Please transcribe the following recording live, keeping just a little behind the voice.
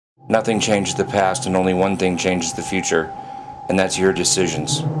Nothing changes the past, and only one thing changes the future, and that's your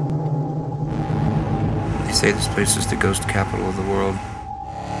decisions. They say this place is the ghost capital of the world.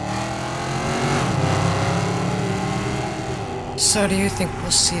 So do you think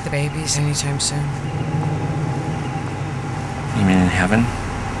we'll see the babies anytime soon? You mean in heaven?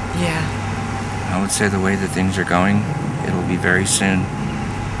 Yeah. I would say the way that things are going, it'll be very soon.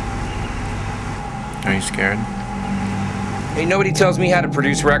 Are you scared? Hey, nobody tells me how to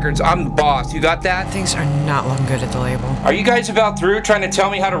produce records. I'm the boss. You got that? Things are not looking good at the label. Are you guys about through trying to tell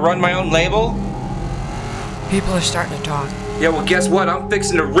me how to run my own label? People are starting to talk. Yeah, well, guess what? I'm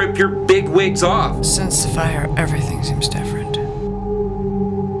fixing to rip your big wigs off. Since the fire, everything seems different.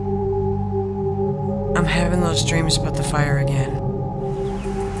 I'm having those dreams about the fire again.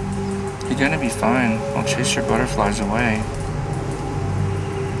 You're gonna be fine. I'll chase your butterflies away.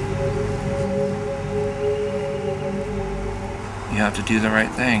 You have to do the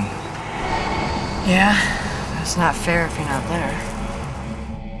right thing. Yeah, that's not fair if you're not there.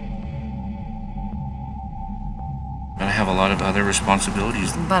 But I have a lot of other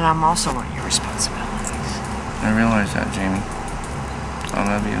responsibilities. But I'm also one of your responsibilities. I realize that, Jamie. I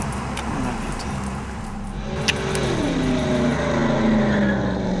love you. I love you too.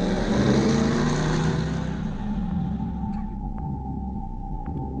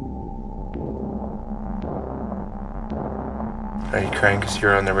 Are you crying because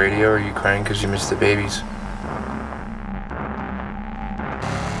you're on the radio, or are you crying because you missed the babies?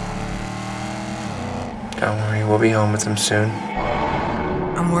 Don't worry, we'll be home with them soon.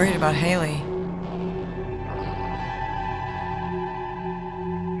 I'm worried about Haley.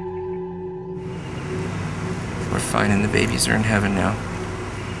 We're fine and the babies are in heaven now.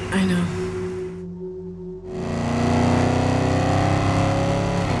 I know.